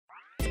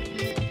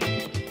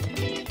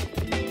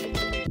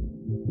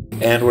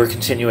and we're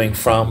continuing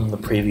from the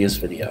previous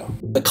video.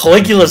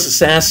 Caligula's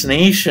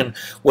assassination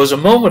was a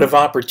moment of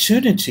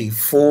opportunity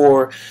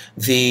for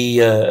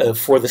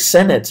the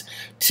Senate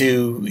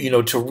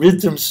to to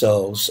rid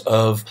themselves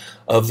of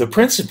the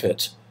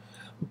Principate.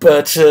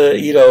 But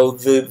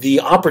the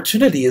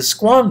opportunity is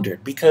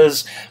squandered,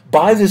 because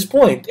by this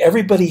point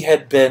everybody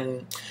had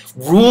been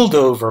ruled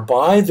over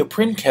by the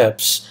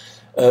princeps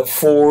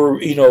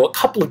for a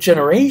couple of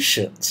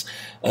generations.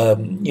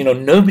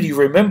 Nobody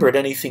remembered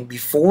anything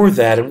before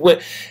that, and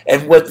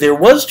what there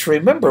was to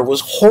remember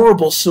was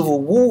horrible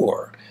civil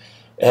war,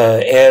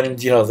 and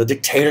the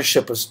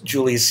dictatorship of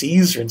Julius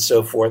Caesar and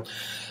so forth.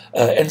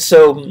 And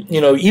so,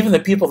 even the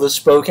people that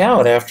spoke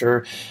out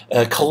after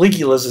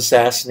Caligula's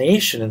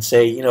assassination and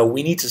say,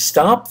 we need to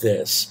stop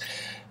this,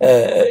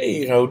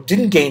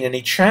 didn't gain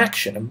any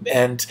traction.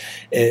 And,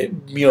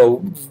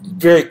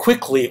 very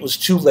quickly it was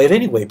too late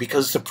anyway,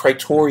 because the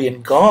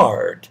Praetorian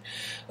Guard,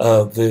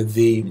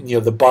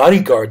 the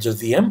bodyguards of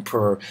the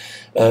emperor,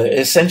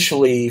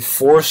 essentially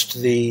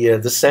forced the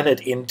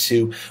Senate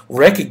into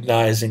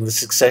recognizing the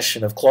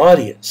succession of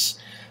Claudius.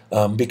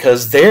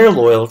 Because their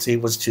loyalty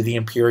was to the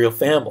imperial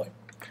family.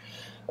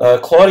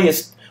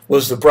 Claudius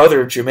was the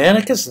brother of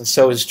Germanicus, and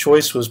so his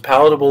choice was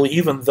palatable,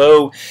 even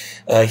though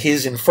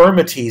his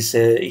infirmities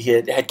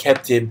had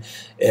kept him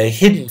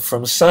hidden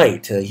from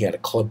sight. He had a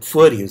club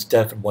foot, he was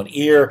deaf in one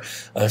ear,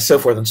 so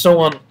forth and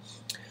so on.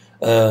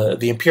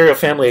 The imperial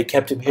family had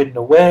kept him hidden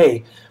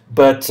away,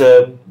 but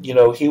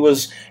he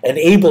was an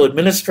able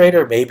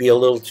administrator, maybe a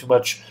little too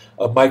much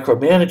a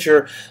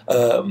micromanager.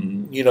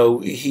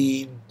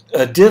 He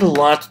did a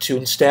lot to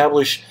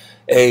establish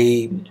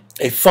a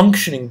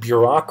functioning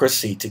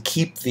bureaucracy to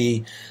keep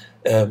the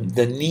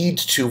need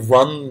to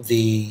run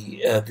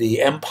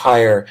the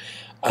empire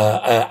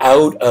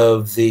out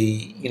of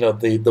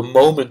the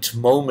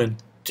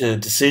moment-to-moment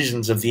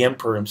decisions of the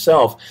emperor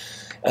himself,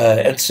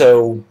 and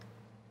so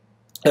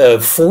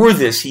for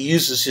this he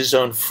uses his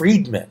own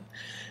freedmen.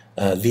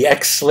 The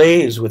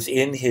ex-slaves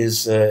within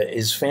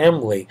his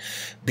family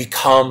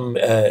become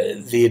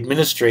the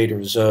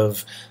administrators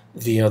of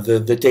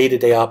the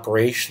day-to-day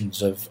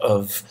operations of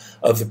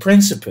the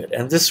Principate,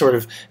 and this sort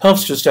of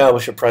helps to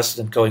establish a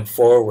precedent going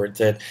forward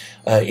that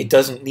it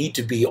doesn't need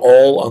to be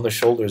all on the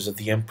shoulders of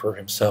the emperor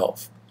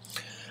himself.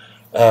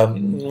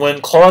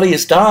 When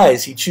Claudius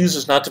dies, he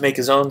chooses not to make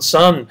his own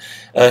son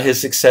his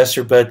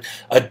successor, but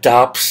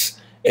adopts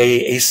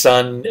a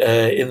son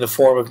in the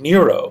form of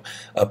Nero.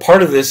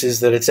 Part of this is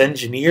that it's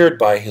engineered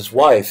by his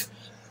wife,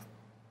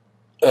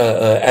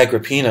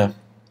 Agrippina,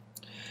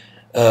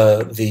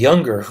 the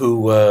younger,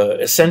 who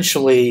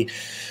essentially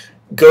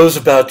goes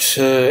about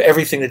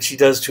everything that she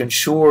does to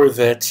ensure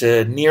that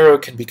Nero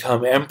can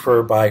become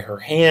emperor by her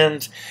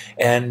hand,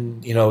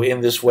 and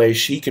in this way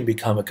she can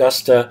become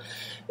Augusta.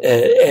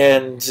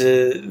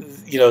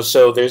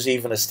 So there's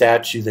even a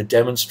statue that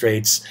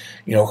demonstrates,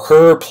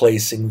 her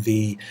placing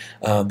the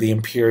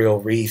imperial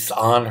wreath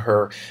on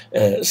her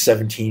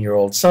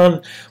 17-year-old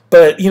son.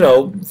 But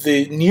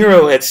the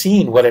Nero had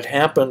seen what had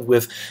happened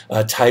with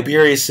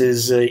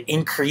Tiberius's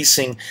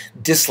increasing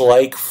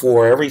dislike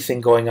for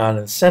everything going on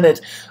in the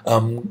Senate,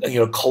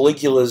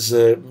 Caligula's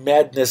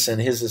madness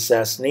and his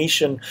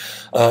assassination,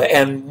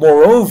 and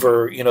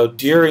moreover,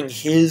 during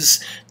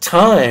his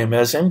time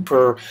as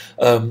emperor,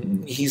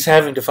 he's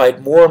having to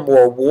fight more and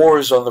more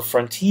wars on the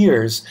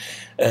frontiers,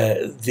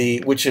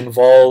 which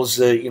involves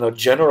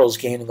generals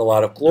gaining a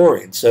lot of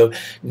glory. And so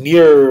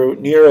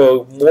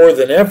Nero more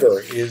than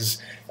ever is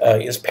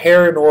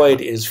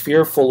paranoid, is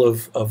fearful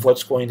of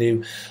what's going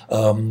to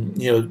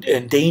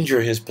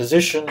endanger his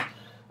position,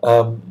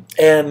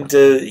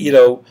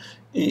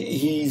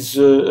 he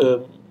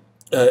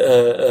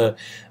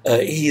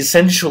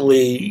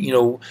essentially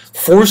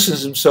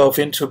forces himself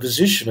into a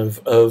position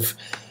of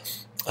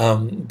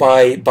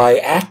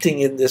by acting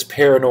in this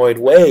paranoid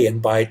way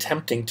and by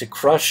attempting to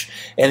crush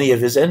any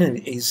of his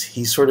enemies,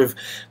 he sort of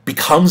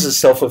becomes a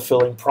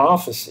self-fulfilling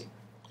prophecy.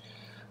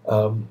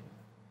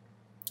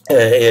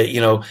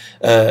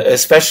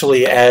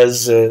 Especially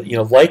as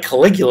like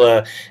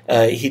Caligula,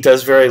 he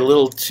does very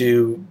little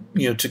to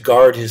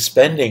guard his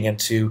spending and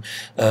to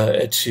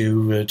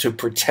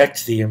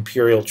protect the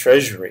imperial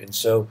treasury. And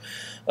so,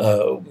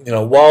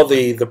 while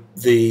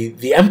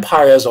the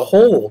empire as a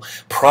whole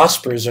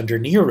prospers under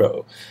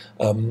Nero,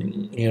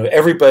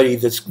 everybody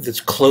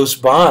that's close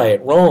by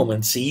at Rome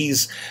and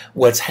sees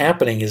what's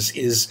happening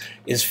is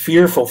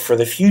fearful for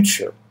the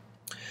future.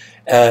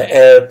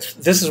 And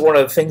this is one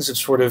of the things that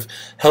sort of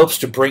helps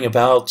to bring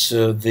about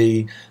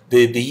the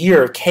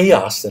year of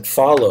chaos that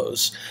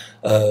follows.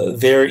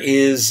 There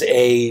is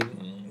a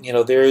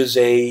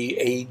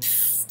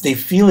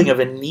feeling of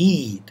a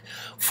need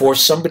for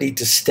somebody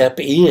to step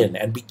in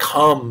and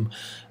become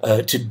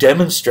to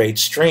demonstrate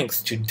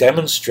strength, to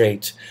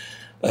demonstrate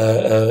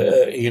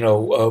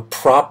a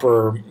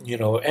proper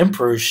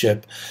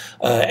emperorship,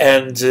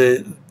 and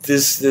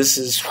this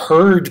is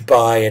heard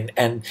by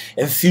and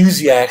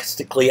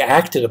enthusiastically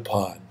acted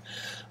upon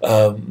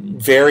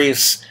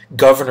various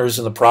governors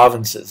in the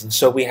provinces. And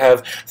so we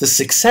have the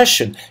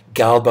succession,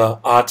 Galba,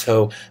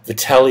 Otto,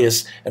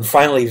 Vitellius, and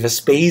finally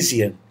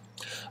Vespasian,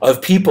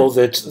 of people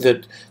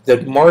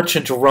that march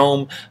into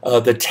Rome,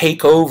 that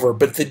take over,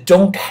 but that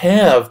don't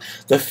have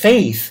the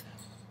faith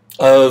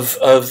of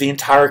the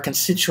entire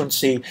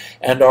constituency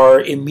and are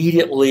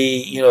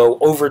immediately,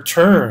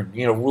 overturned,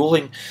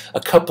 ruling a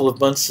couple of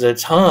months at a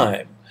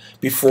time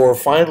before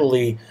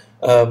finally,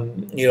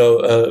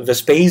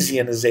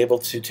 Vespasian is able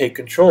to take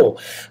control.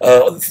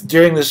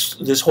 During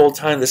this whole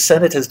time, the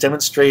Senate has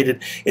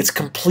demonstrated its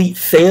complete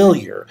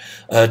failure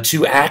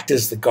to act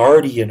as the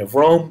guardian of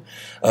Rome.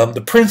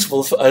 The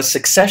principle of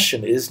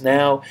succession is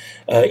now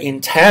in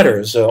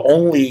tatters.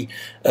 Only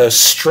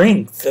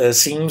strength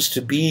seems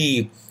to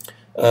be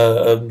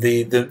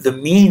the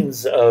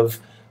means of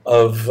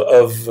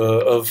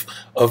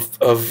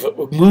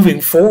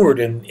moving forward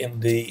in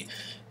the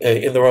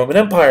Roman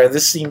Empire.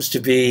 This seems to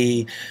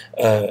be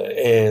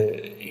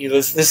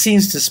this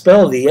seems to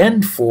spell the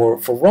end for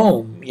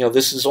Rome.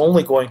 This is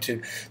only going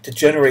to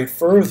generate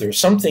further.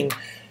 Something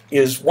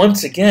is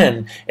once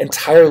again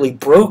entirely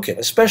broken,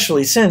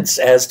 especially since,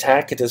 as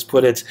Tacitus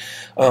put it,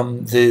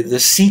 the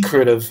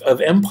secret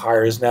of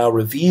empire is now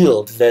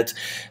revealed, that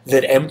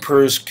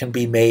emperors can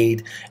be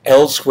made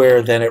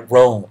elsewhere than at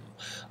Rome.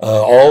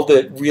 All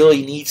that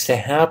really needs to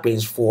happen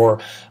is for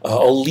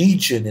a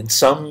legion in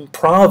some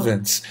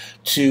province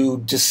to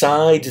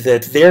decide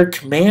that their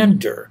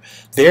commander,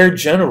 their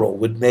general,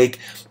 would make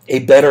a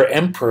better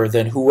emperor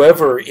than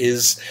whoever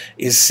is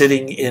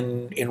sitting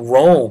in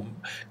Rome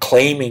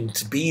claiming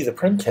to be the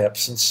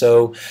princeps. And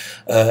so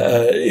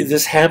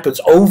this happens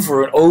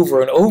over and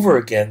over and over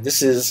again. This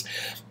has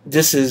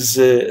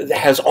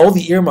all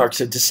the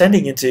earmarks of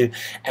descending into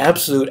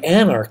absolute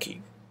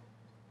anarchy.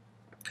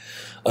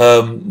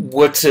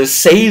 What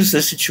saves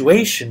the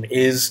situation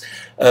is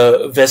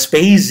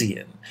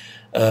Vespasian.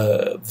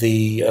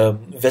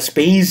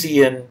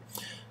 Vespasian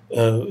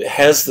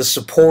has the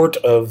support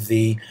of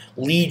the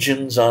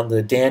legions on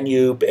the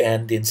Danube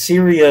and in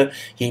Syria.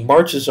 He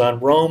marches on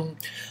Rome,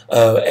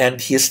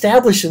 and he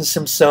establishes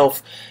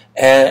himself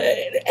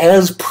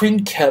as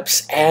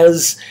princeps,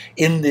 as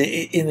in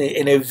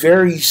a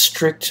very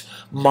strict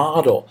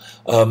model.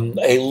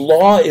 A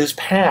law is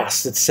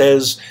passed that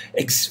says,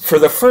 for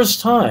the first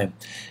time,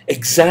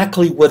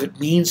 exactly what it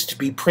means to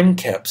be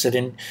princeps.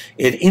 It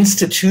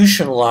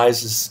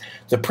institutionalizes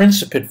the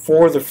Principate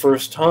for the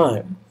first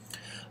time.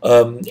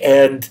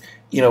 And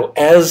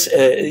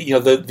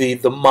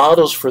the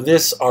models for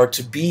this are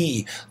to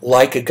be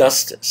like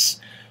Augustus.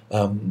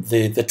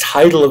 The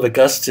title of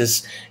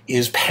Augustus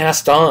is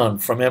passed on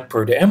from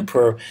emperor to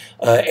emperor,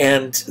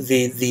 and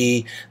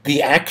the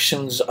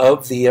actions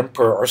of the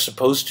emperor are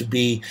supposed to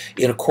be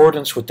in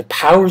accordance with the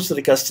powers that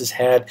Augustus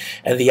had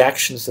and the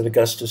actions that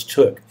Augustus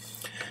took.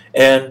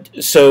 And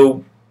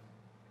so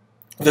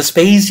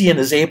Vespasian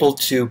is able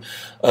to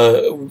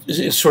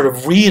sort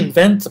of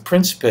reinvent the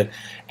Principate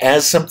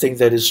as something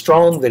that is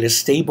strong, that is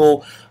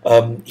stable.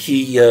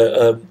 He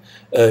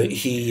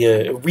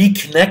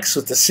reconnects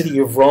with the city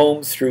of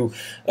Rome through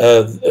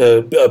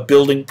a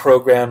building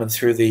program and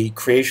through the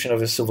creation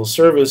of a civil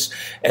service,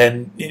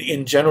 and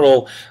in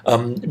general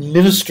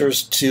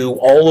ministers to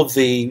all of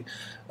the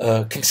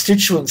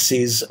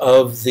constituencies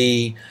of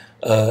the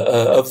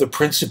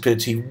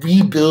Principate. He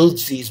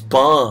rebuilds these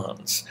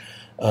bonds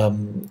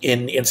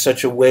in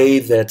such a way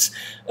that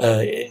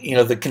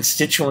the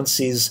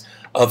constituencies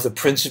of the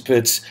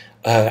Principates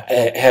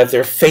have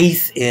their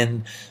faith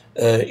in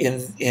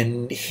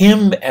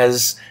him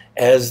as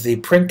the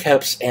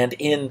princeps, and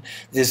in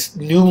this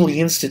newly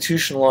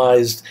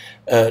institutionalized,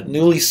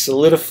 newly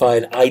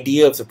solidified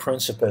idea of the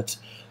Principate.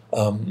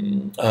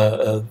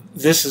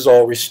 This is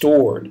all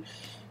restored,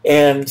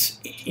 and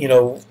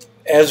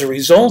as a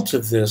result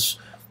of this,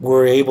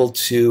 we're able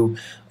to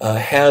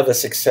have a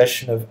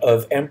succession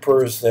of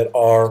emperors that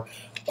are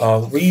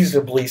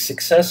reasonably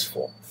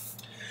successful.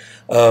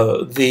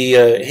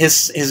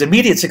 His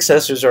immediate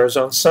successors are his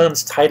own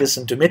sons, Titus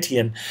and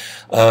Domitian.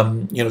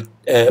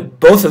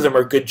 Both of them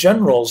are good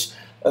generals.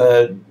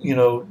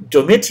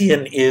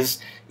 Domitian is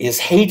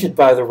hated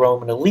by the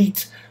Roman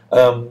elite.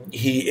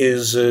 He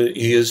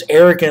is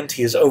arrogant.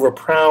 He is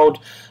overproud.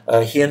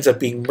 He ends up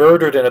being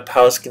murdered in a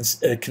palace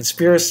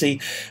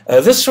conspiracy.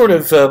 This sort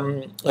of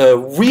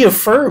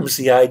reaffirms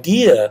the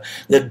idea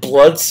that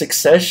blood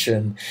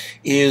succession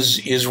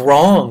is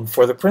wrong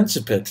for the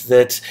Principate,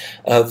 that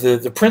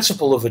the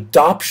principle of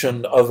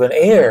adoption of an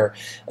heir,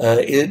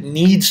 it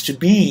needs to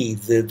be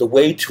the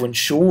way to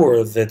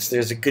ensure that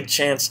there's a good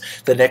chance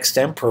the next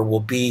emperor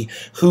will be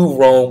who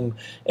Rome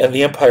and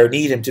the empire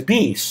need him to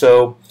be.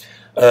 So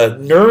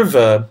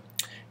Nerva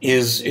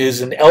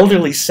is an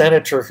elderly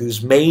senator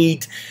who's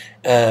made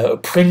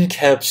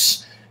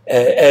princeps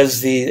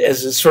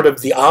as sort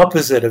of the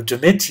opposite of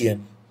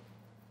Domitian,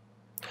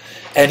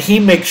 and he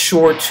makes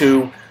sure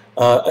to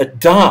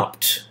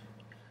adopt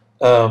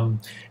a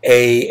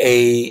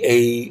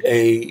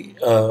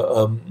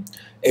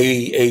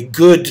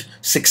good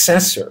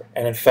successor.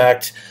 And in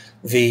fact,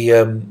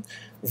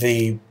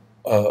 the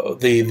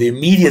the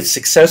immediate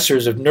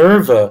successors of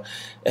Nerva,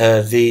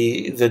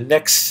 the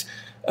next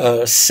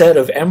set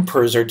of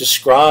emperors are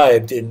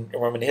described in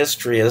Roman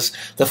history as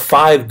the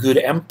 5 good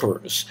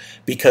emperors,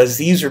 because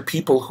these are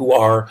people who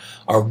are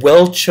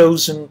well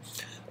chosen,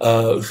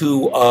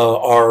 who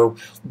are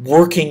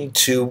working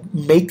to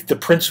make the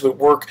Principate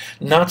work,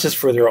 not just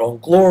for their own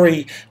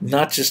glory,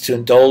 not just to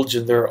indulge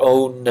in their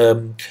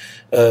own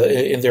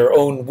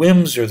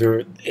whims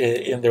or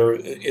in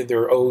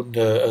their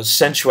own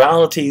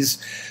sensualities,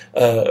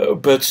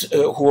 but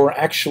who are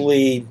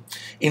actually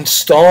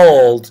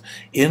installed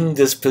in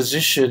this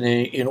position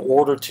in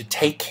order to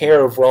take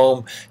care of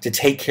Rome, to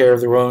take care of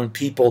the Roman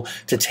people,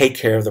 to take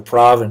care of the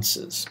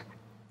provinces.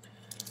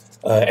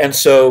 And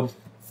so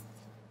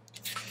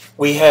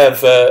we have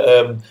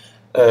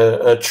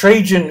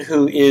Trajan,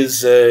 who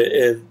is,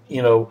 who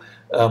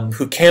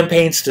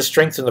campaigns to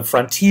strengthen the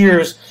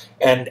frontiers,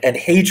 and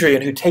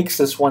Hadrian, who takes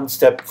this one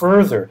step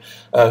further,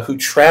 who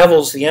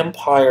travels the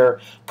empire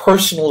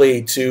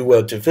personally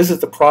to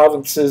visit the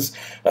provinces,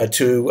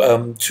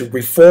 to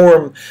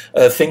reform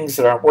things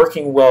that aren't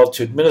working well,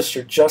 to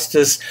administer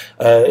justice,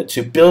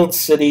 to build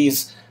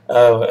cities,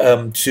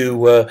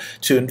 to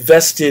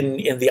invest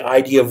in the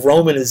idea of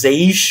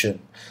Romanization.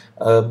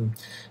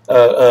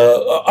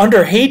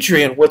 Under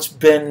Hadrian, what's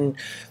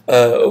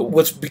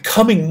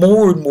becoming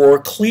more and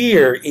more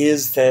clear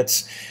is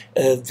that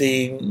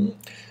the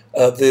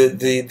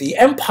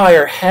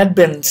empire had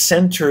been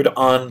centered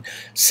on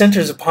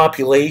centers of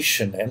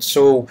population, and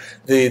so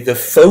the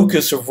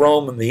focus of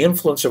Rome and the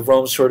influence of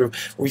Rome sort of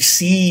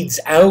recedes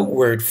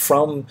outward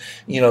from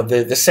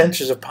the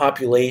centers of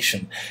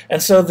population.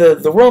 And so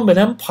the Roman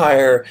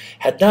Empire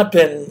had not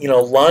been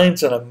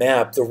lines on a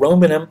map. The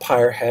Roman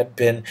Empire had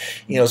been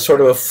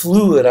sort of a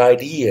fluid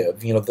idea of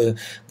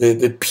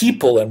the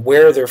people and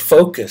where they're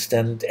focused,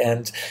 and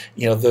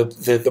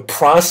the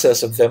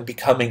process of them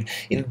becoming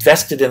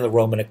invested in the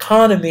Roman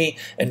economy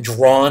and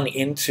drawn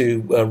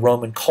into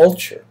Roman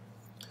culture.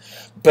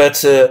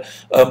 But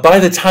by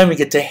the time we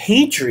get to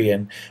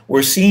Hadrian,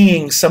 we're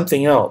seeing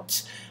something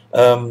else.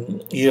 Instead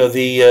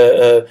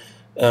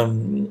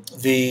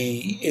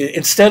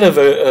of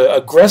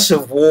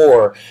aggressive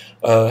war,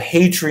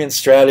 Hadrian's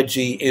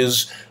strategy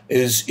is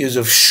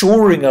of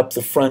shoring up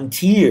the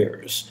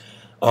frontiers,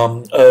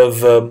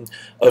 of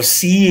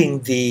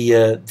seeing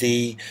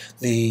the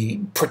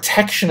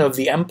protection of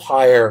the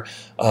empire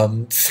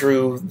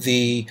through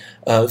the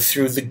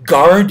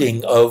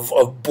guarding of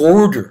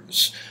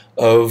borders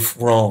of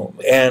Rome.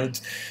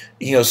 And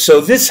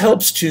so this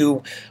helps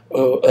to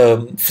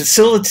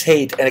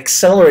facilitate and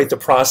accelerate the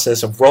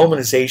process of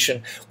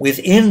Romanization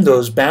within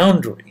those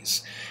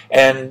boundaries.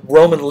 And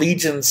Roman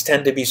legions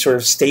tend to be sort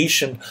of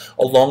stationed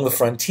along the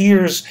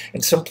frontiers.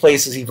 In some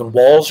places, even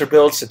walls are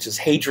built, such as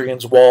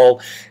Hadrian's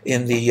Wall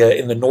in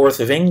the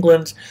north of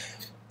England.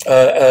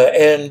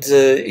 And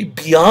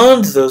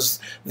beyond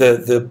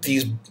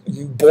these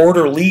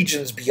border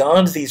legions,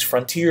 beyond these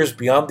frontiers,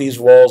 beyond these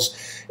walls,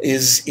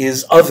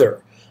 is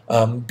other.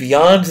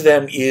 Beyond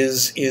them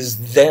is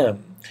the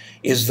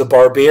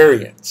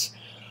barbarians.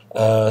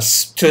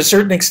 To a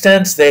certain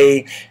extent,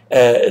 they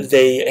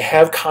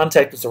have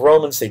contact with the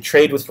Romans. They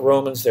trade with the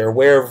Romans. They're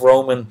aware of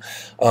Roman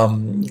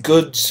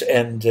goods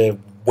and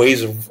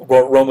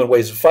Roman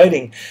ways of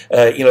fighting.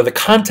 The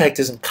contact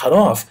isn't cut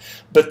off,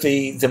 but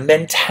the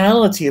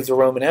mentality of the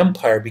Roman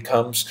Empire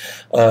becomes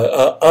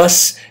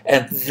us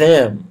and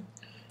them.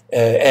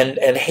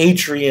 And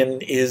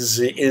Hadrian is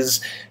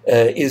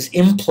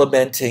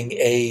implementing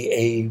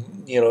a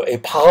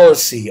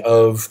policy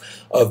of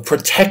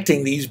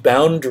protecting these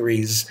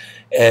boundaries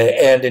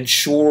and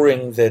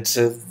ensuring that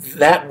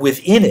that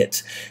within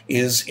it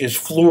is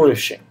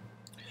flourishing.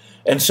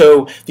 And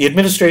so the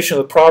administration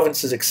of the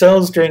provinces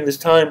excels during this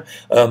time.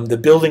 The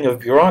building of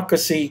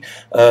bureaucracy,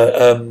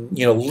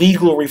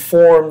 legal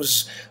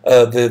reforms,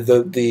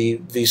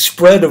 the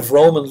spread of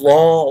Roman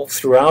law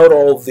throughout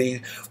all the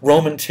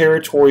Roman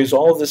territories,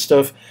 all of this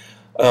stuff,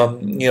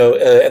 and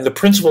the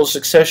principle of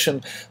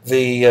succession.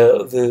 The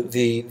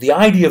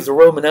idea of the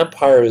Roman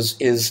Empire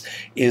is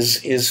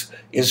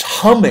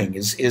humming,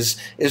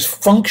 is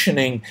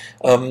functioning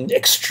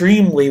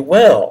extremely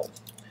well.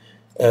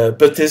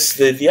 But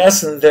the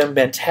us and them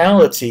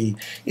mentality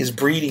is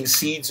breeding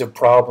seeds of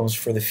problems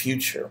for the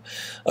future.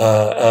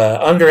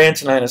 Under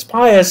Antoninus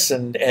Pius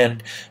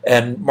and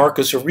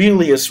Marcus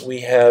Aurelius,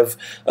 we have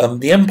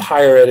the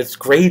empire at its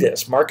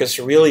greatest. Marcus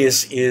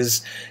Aurelius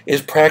is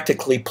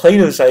practically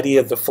Plato's idea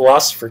of the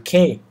philosopher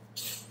king.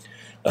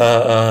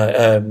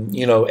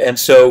 And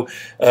so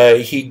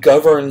he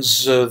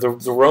governs the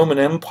Roman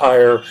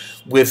Empire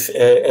with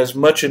as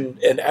much an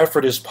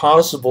effort as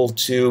possible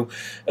to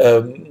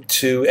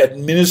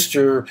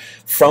administer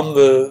from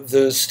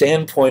the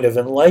standpoint of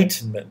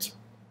enlightenment.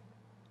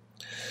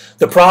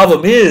 The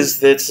problem is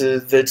that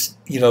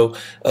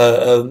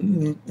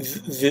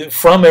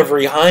from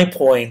every high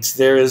point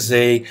there's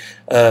a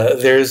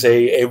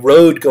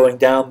road going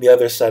down the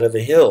other side of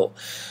the hill.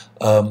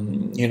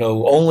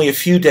 Only a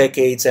few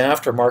decades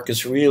after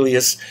Marcus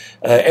Aurelius,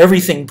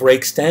 everything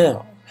breaks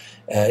down.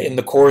 in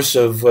the course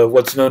of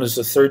what's known as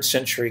the Third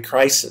Century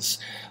Crisis.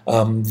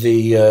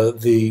 We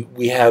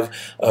have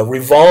a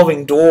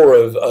revolving door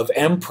of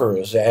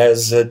emperors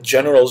as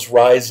generals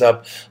rise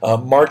up,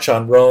 march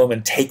on Rome,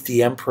 and take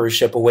the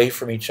emperorship away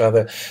from each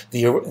other.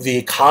 The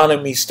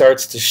economy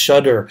starts to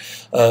shudder,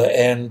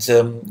 and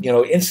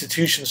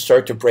institutions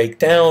start to break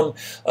down.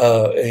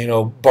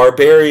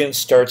 Barbarians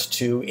starts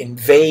to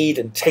invade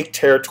and take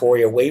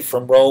territory away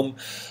from Rome.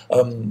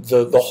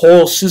 The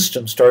whole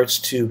system starts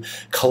to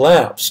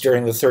collapse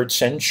during the 3rd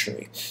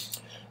century.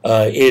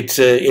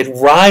 It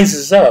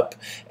rises up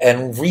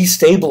and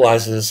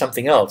restabilizes as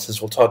something else,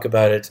 as we'll talk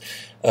about it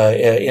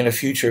in a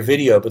future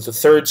video. But the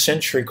 3rd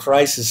century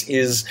crisis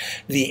is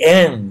the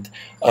end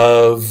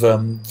of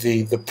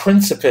the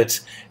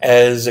Principate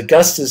as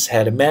Augustus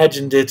had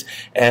imagined it,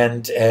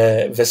 and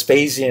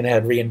Vespasian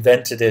had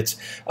reinvented it,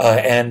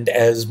 and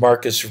as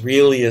Marcus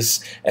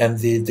Aurelius and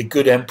the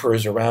good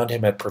emperors around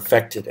him had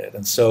perfected it.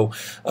 And so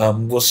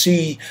we'll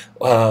see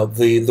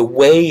the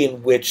way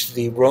in which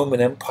the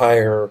Roman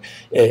Empire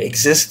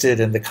existed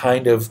and the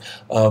kind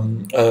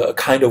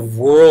of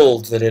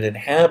world that it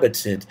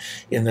inhabited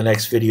in the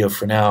next video.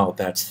 For now,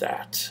 that's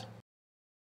that.